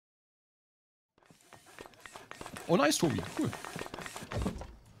Oh, nice, Tobi. Cool.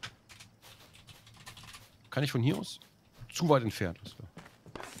 Kann ich von hier aus? Zu weit entfernt.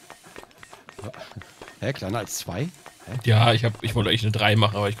 Hä, kleiner als 2? Ja, ich wollte eigentlich eine 3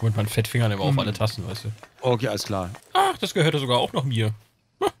 machen, aber ich komme mit meinen Fettfingern immer auf alle Tasten, weißt du. Okay, alles klar. Ach, das gehörte sogar auch noch mir.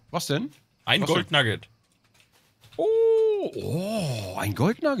 Was denn? Ein Goldnugget. Oh, ein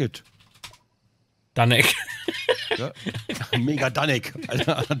Goldnugget. Danek. Ja? Mega Danek.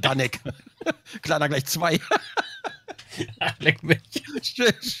 Alter, Danek. Kleiner gleich 2. Leck mich.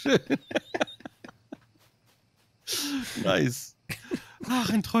 Schön. Nice. Ach,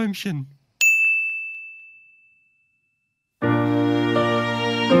 ein Träumchen.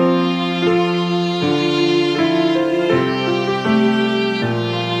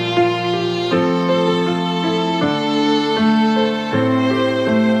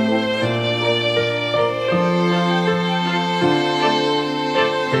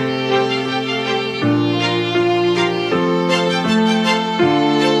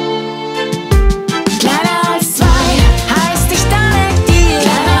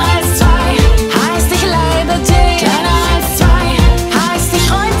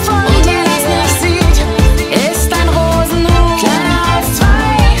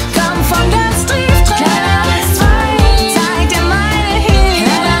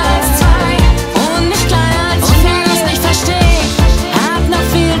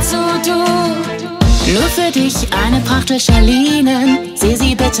 Schalinen, seh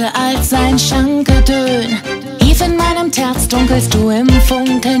sie bitte als ein Schankgedön. Tief in meinem Herz dunkelst du im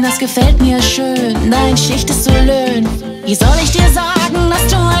Funkeln, das gefällt mir schön, dein Schicht ist so löhn. Wie soll ich dir sagen, dass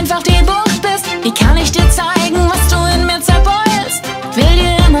du einfach die Bucht bist? Wie kann ich dir zeigen, was du in mir zerbeulst? Will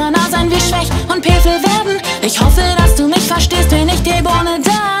dir immer nah sein wie Schwäch und Pefel werden. Ich hoffe, dass du mich verstehst, bin ich die Bohne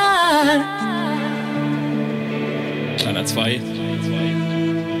da. Kleiner 2.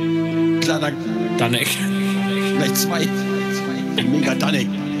 Kleiner Danek. Gleich 2. Mega Danek.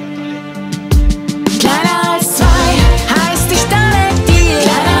 Kleiner als 2 heißt ich Danek dir.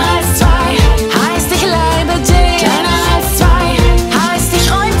 Kleiner als 2 heißt ich leibe dir. Kleiner als 2 heißt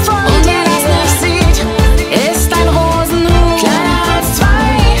ich räum von und dir. Und wer das nicht sieht, ist ein Rosenhut. Kleiner als 2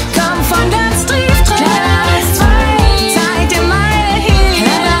 komm von ganz tief drin. Kleiner als 2 zeig dir meine hier.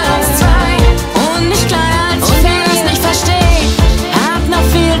 Kleiner als 2 und nicht kleiner als 4. Und wer das nicht versteht, hat noch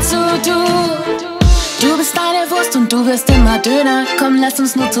viel zu tun. Du bist eine Wurst und du wirst immer dünner. Komm, lass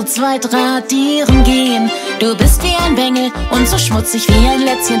uns nur zu zweit radieren gehen. Du bist wie ein Bengel und so schmutzig wie ein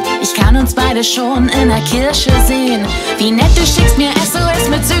Lätzchen. Ich kann uns beide schon in der Kirche sehen. Wie nett, du schickst mir SOS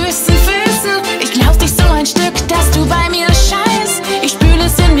mit süßen Füßen. Ich glaub dich so ein Stück, dass du bei mir scheißt. Ich spüle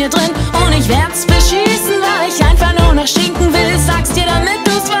es in mir drin und ich werd's beschießen, weil ich einfach nur noch Schinken will. Sag's dir, damit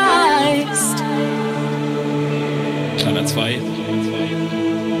du's weißt. Kleiner 2.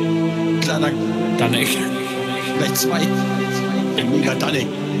 Kleiner Danek. Gleich 2. Mega Danek.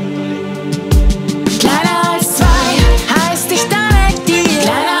 Kleiner als